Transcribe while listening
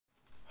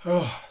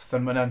Oh,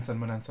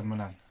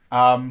 Sanmanan.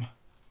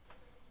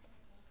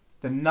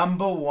 The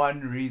number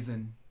one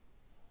reason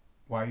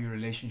why your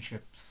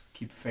relationships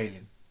keep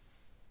failing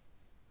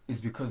is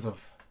because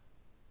of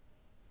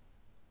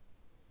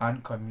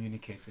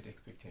uncommunicated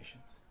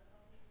expectations.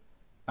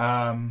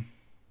 I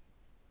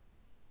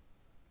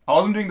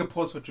wasn't doing the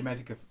pause for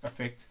dramatic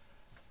effect,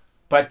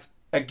 but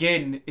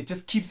again, it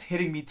just keeps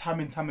hitting me time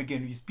and time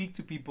again. You speak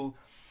to people,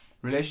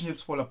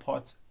 relationships fall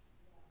apart.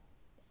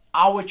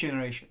 Our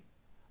generation,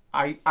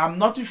 I'm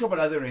not too sure about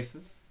other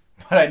races,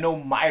 but I know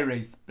my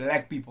race,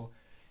 black people.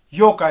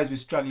 Yo, guys, we're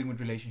struggling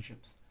with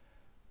relationships.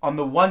 On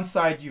the one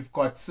side, you've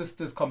got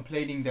sisters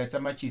complaining that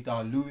Amachita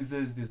are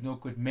losers, there's no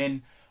good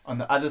men. On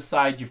the other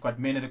side, you've got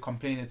men that are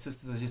complaining that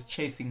sisters are just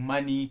chasing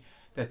money,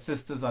 that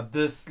sisters are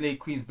this, slay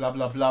queens, blah,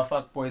 blah, blah,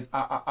 fuck boys,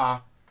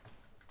 And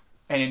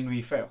then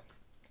we fail.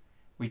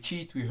 We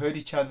cheat, we hurt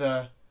each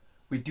other,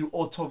 we do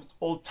all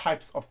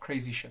types of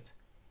crazy shit.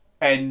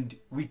 And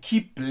we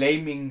keep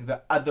blaming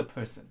the other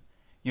person.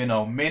 You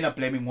know, men are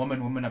blaming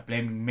women, women are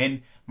blaming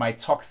men, my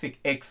toxic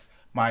ex,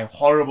 my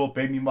horrible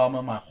baby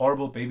mama, my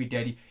horrible baby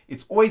daddy.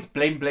 It's always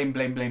blame, blame,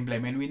 blame, blame,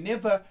 blame. And we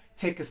never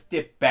take a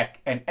step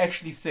back and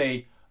actually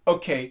say,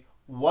 okay,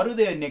 what are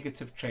their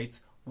negative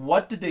traits?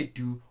 What did they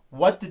do?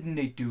 What didn't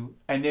they do?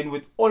 And then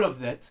with all of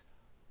that,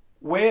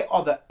 where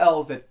are the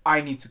L's that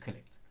I need to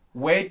collect?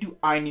 Where do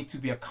I need to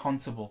be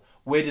accountable?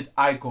 Where did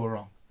I go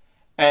wrong?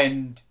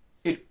 And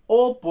it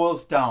all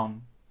boils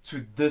down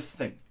to this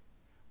thing,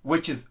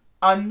 which is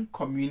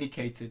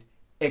uncommunicated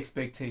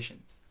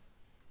expectations.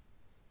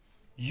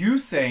 You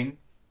saying,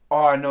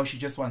 oh no, she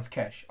just wants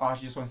cash. Oh,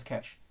 she just wants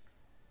cash.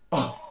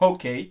 Oh,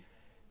 okay.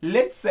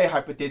 Let's say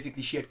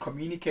hypothetically she had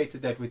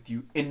communicated that with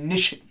you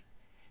initially,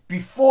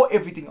 before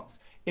everything else.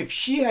 If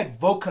she had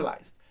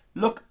vocalized,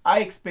 look, I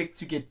expect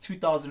to get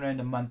 2,000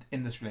 Rand a month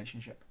in this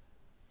relationship.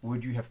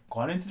 Would you have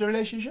gone into the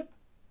relationship?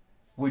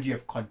 Would you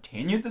have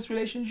continued this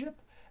relationship?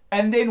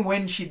 And then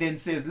when she then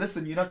says,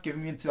 listen, you're not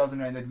giving me 2,000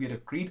 Rand that we had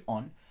agreed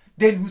on,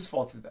 then whose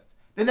fault is that?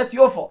 Then that's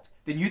your fault.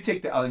 Then you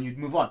take the L and you'd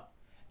move on.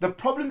 The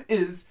problem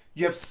is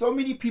you have so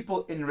many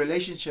people in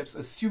relationships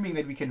assuming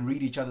that we can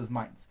read each other's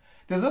minds.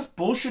 There's this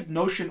bullshit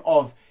notion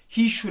of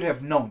he should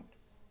have known.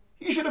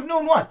 He should have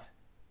known what?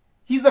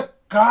 He's a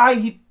guy,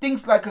 he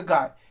thinks like a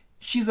guy.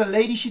 She's a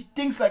lady, she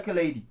thinks like a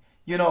lady.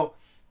 You know,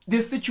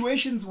 there's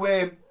situations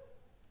where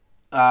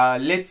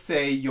let's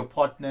say your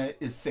partner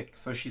is sick.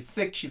 So she's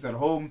sick, she's at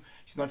home,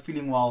 she's not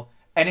feeling well.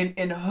 And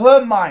in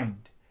her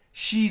mind,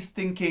 she's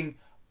thinking,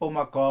 oh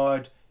my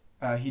God,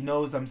 he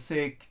knows I'm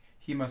sick.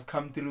 He must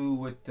come through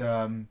with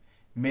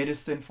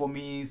medicine for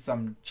me,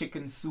 some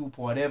chicken soup,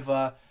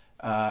 whatever.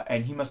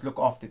 And he must look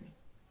after me.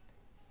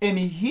 In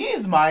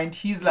his mind,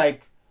 he's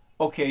like,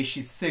 okay,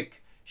 she's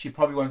sick. She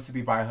probably wants to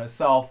be by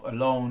herself,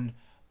 alone.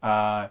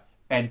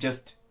 And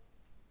just,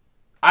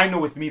 I know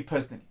with me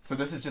personally. So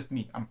this is just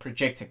me. I'm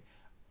projecting.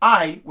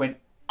 When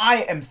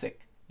I am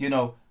sick, you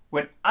know,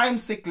 when I'm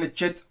sick,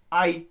 legit,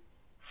 I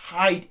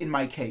hide in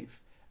my cave.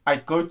 I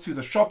go to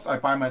the shops, I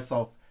buy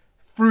myself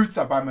fruits,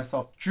 I buy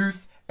myself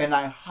juice, and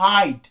I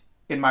hide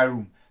in my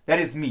room. That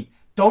is me.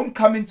 Don't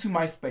come into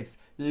my space.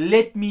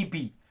 Let me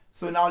be.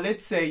 So now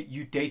let's say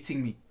you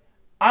dating me.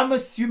 I'm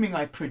assuming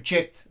I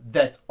project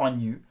that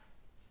on you.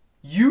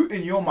 You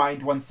in your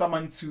mind want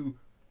someone to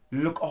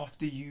look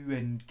after you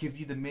and give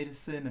you the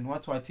medicine and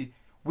what.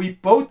 We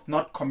both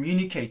not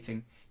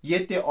communicating,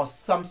 yet there are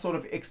some sort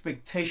of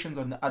expectations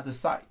on the other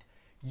side.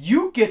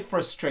 You get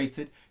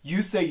frustrated.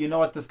 You say, you know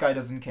what, this guy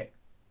doesn't care.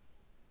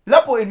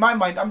 Lapo, in my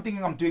mind, I'm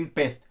thinking I'm doing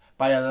best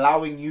by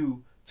allowing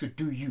you to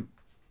do you.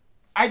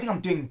 I think I'm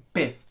doing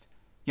best.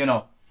 You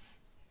know,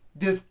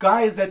 there's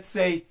guys that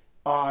say,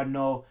 oh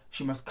no,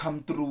 she must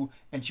come through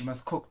and she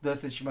must cook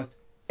this and she must.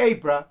 Hey,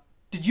 bruh,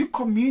 did you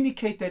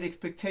communicate that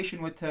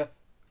expectation with her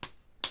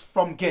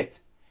from get?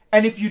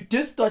 And if you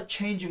did start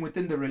changing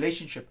within the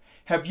relationship,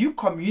 have you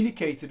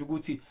communicated,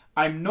 Uguti,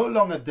 I'm no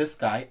longer this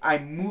guy,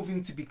 I'm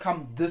moving to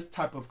become this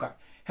type of guy?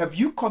 Have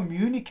you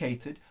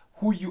communicated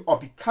who you are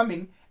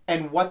becoming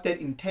and what that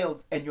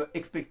entails and your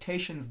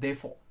expectations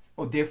therefore?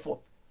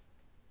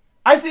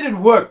 I see it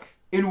in work.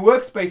 In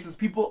workspaces,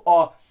 people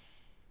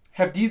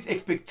have these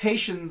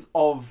expectations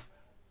of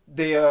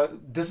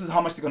this is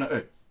how much they're going to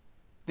earn.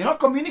 They're not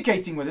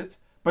communicating with it,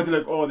 but they're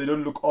like, oh, they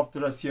don't look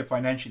after us here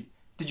financially.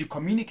 Did you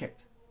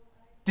communicate?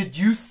 Did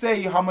you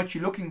say how much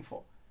you're looking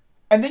for?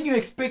 And then you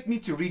expect me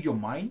to read your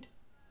mind?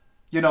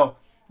 You know,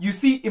 you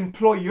see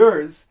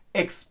employers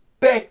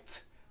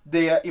expect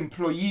their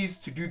employees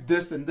to do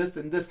this and this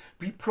and this.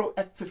 Be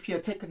proactive here,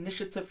 take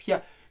initiative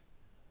here.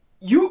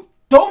 You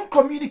don't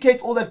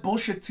communicate all that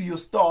bullshit to your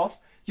staff.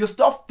 Your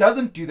staff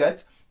doesn't do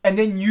that. And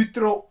then you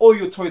throw all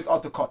your toys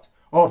out the cot.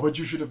 Oh, but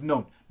you should have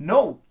known.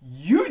 No,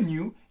 you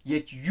knew,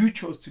 yet you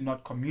chose to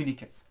not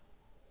communicate.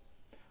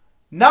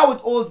 Now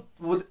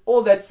with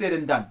all that said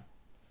and done,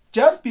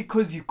 just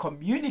because you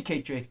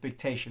communicate your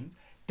expectations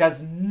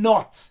does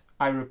not,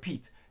 I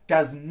repeat,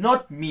 does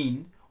not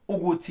mean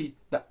Uguti,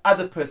 the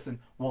other person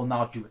will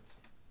now do it.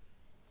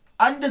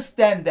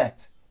 Understand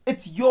that.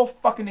 It's your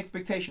fucking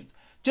expectations.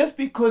 Just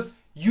because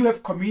You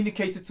have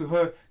communicated to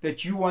her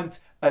that you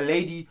want a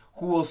lady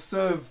who will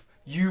serve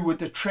you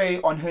with a tray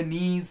on her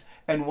knees,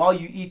 and while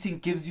you're eating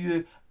gives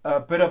you a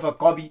bit of a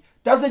gobby.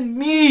 Doesn't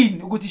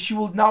mean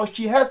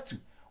she has to.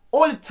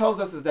 All it tells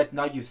us is that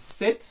now you've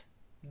set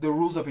the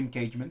rules of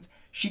engagement.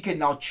 She can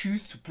now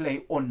choose to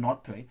play or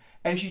not play.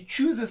 And if she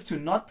chooses to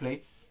not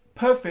play,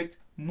 perfect,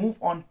 move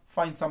on,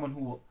 find someone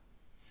who will.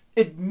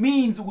 It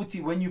means,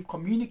 Uguti, when you've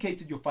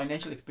communicated your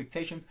financial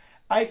expectations,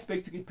 I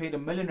expect to get paid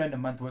R1 million a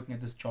month working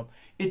at this job.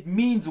 It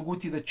means,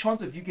 Uguti, the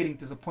chance of you getting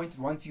disappointed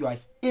once you are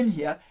in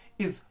here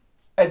is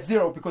at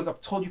zero, because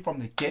I've told you from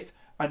the get,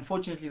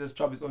 unfortunately, this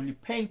job is only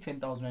paying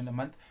 10,000 Rand a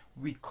month.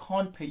 We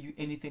can't pay you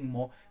anything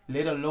more,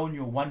 let alone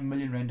your R1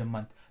 million a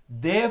month.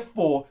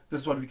 Therefore,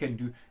 this is what we can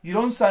do. You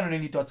don't sign on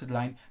any dotted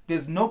line.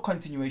 There's no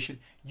continuation.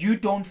 You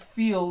don't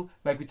feel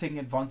like we're taking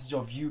advantage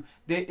of you.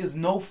 There is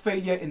no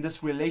failure in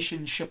this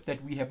relationship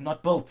that we have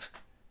not built.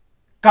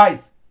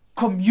 Guys,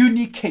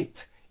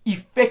 communicate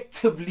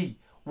effectively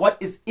what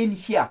is in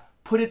here.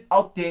 Put it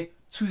out there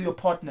to your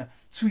partner,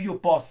 to your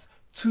boss,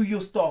 to your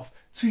staff,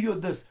 to your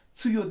this,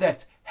 to your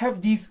that.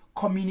 Have these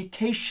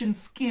communication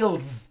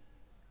skills.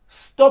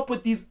 Stop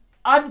with these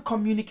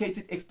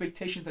uncommunicated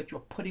expectations that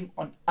you're putting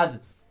on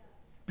others.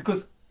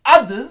 Because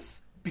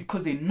others,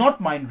 because they're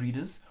not mind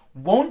readers,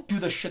 won't do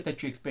the shit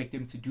that you expect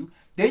them to do.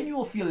 Then you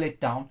will feel let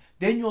down.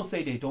 Then you'll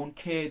say they don't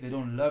care, they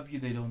don't love you,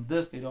 they don't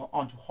this, they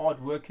aren't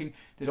hardworking,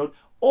 they don't...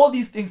 All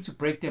these things to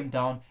break them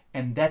down,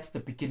 and that's the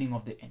beginning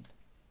of the end.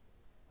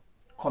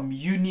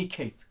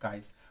 Communicate,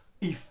 guys.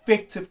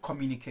 Effective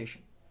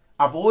communication.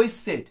 I've always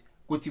said,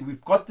 Guti,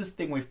 we've got this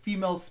thing where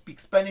females speak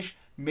Spanish,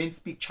 men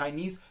speak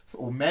Chinese,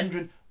 or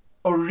Mandarin.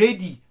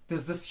 Already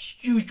there's this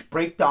huge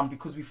breakdown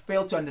because we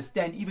fail to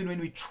understand even when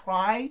we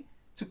try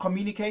to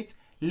communicate,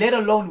 let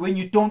alone when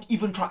you don't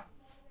even try.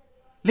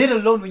 Let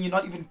alone when you're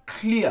not even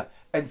clear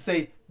and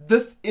say,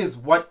 this is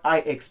what I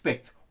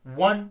expect.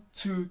 1,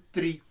 2,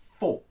 3,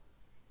 4.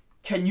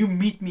 Can you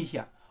meet me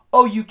here?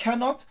 Oh, you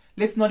cannot?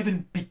 Let's not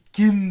even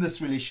begin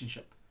this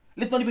relationship.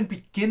 Let's not even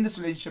begin this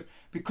relationship,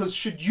 because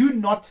should you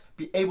not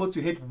be able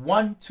to hit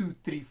 1, 2,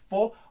 3,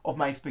 4 of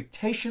my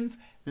expectations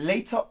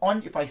later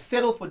on, if I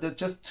settle for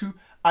just 2,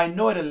 I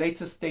know at a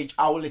later stage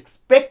I will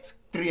expect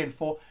 3 and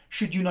 4.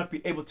 Should you not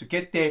be able to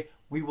get there,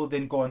 we will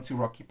then go on to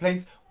rocky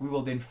plains. We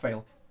will then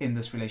fail in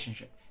this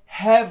relationship.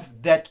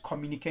 Have that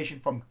communication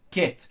from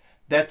get.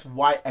 That's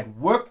why at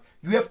work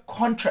you have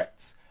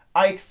contracts.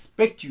 I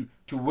expect you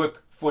to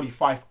work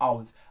 45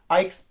 hours.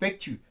 I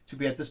expect you to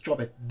be at this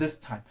job at this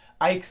time.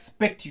 I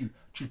expect you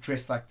to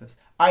dress like this.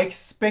 I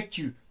expect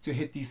you to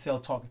hit these sale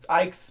targets.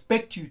 I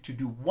expect you to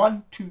do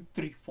 1, 2,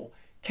 3, 4.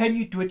 Can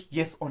you do it?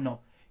 Yes or no?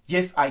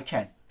 Yes, I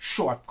can.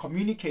 Sure, I've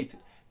communicated.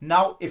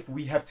 Now, if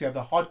we have to have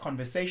a hard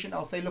conversation,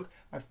 I'll say, look,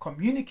 I've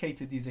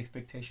communicated these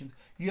expectations.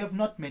 You have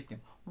not met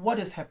them. What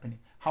is happening?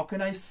 How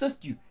can I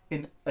assist you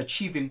in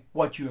achieving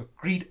what you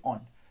agreed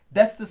on?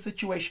 That's the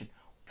situation.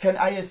 Can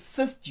I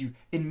assist you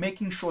in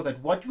making sure that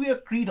what we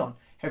agreed on,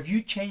 have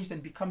you changed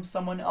and become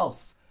someone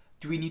else?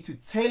 Do we need to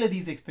tailor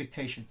these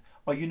expectations?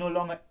 Are you no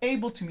longer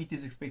able to meet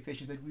these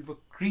expectations that we've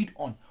agreed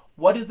on?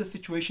 What is the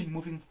situation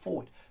moving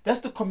forward? That's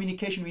the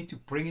communication we need to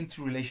bring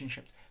into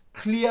relationships.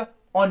 Clear,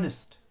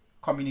 honest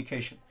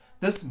communication.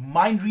 This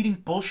mind reading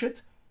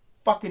bullshit,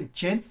 fucking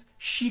gents,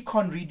 she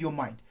can't read your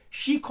mind.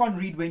 She can't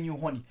read when you're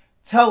horny.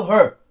 Tell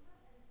her.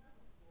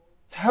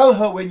 Tell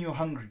her when you're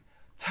hungry.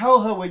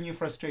 Tell her when you're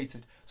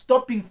frustrated.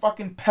 Stop being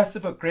fucking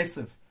passive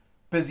aggressive.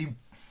 Busy.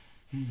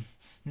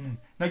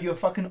 Now you're a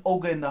fucking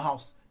ogre in the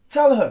house.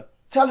 Tell her.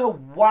 Tell her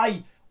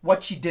why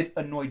what she did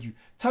annoyed you.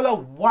 Tell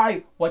her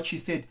why what she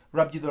said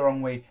rubbed you the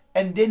wrong way.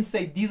 And then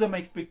say, these are my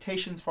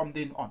expectations from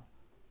then on.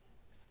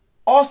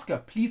 Ask her,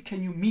 please,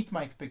 can you meet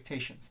my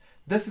expectations?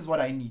 This is what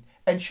I need.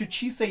 And should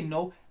she say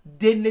no,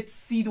 then let's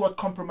see what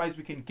compromise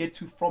we can get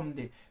to from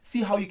there.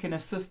 See how you can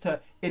assist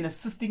her in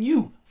assisting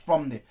you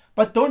from there.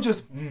 But don't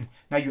just,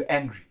 now you're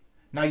angry.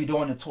 Now you don't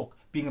want to talk.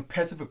 Being a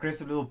passive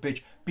aggressive little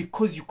bitch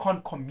because you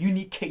can't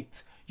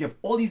communicate. You have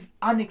all these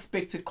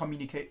unexpected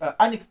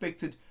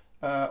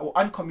or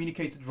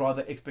uncommunicated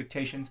rather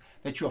expectations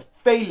that you are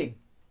failing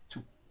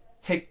to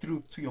take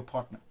through to your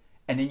partner.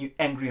 And then you're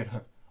angry at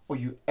her or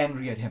you're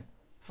angry at him.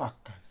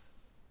 Fuck, guys.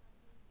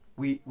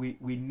 We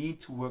need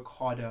to work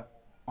harder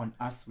on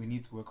us. We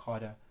need to work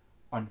harder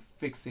on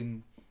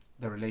fixing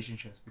the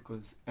relationships,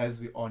 because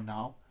as we are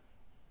now,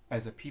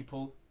 as a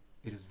people,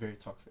 it is very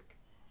toxic.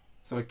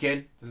 So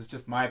again, this is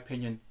just my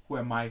opinion. Who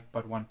am I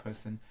but one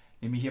person?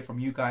 Let me hear from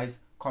you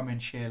guys.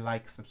 Comment, share,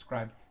 like,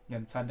 subscribe.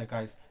 Ngiyanithanda,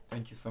 guys.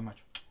 Thank you so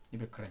much.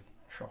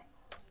 Sure.